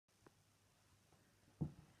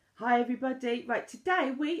Hi everybody. Right,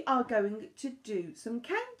 today we are going to do some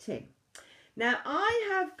counting. Now I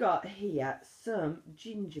have got here some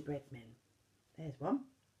gingerbread men. There's one.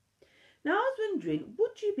 Now I was wondering,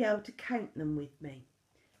 would you be able to count them with me?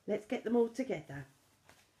 Let's get them all together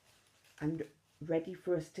and ready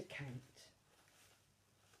for us to count.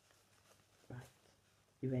 Right,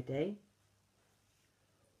 you ready?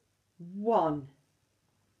 1,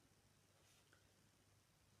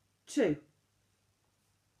 2,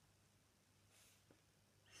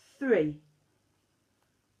 3,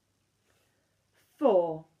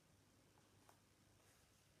 4,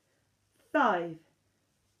 5,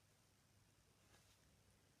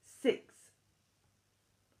 6,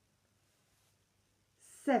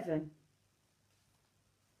 7,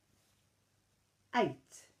 8,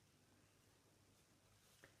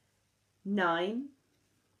 9,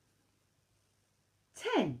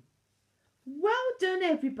 10. Well done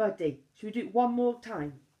everybody. Should we do it one more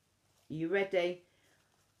time? Are you ready?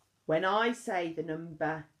 When I say the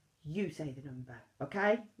number, you say the number.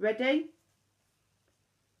 Okay? Ready?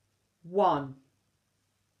 1,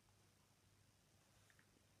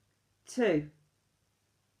 2,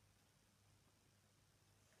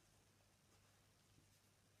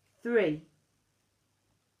 3,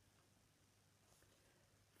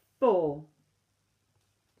 4,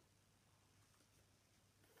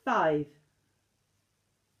 5,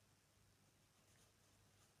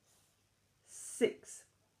 6,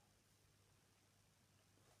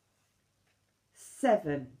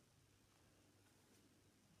 7,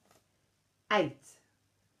 8,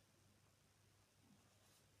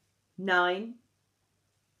 9,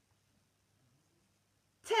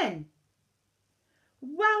 10.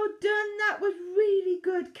 Well done, that was really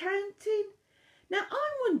good counting. Now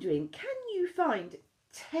I'm wondering, can you find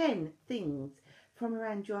 10 things from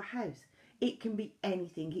around your house? It can be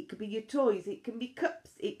anything. It could be your toys, it can be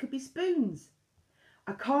cups, it could be spoons.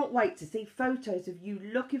 I can't wait to see photos of you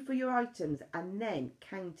looking for your items and then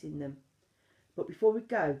counting them. But before we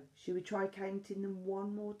go, should we try counting them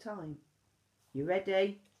one more time? You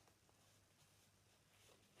ready?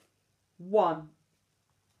 1,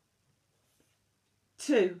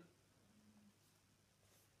 2,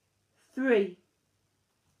 3,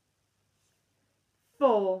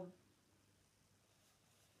 4,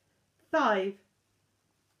 5,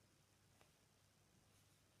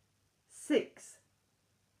 6,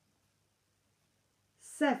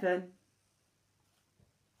 7,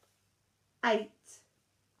 8,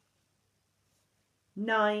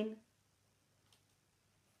 9,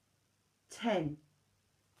 10.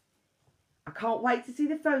 I can't wait to see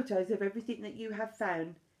the photos of everything that you have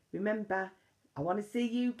found. Remember, I want to see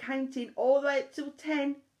you counting all the way up till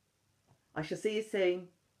 10. I shall see you soon.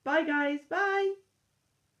 Bye guys, bye.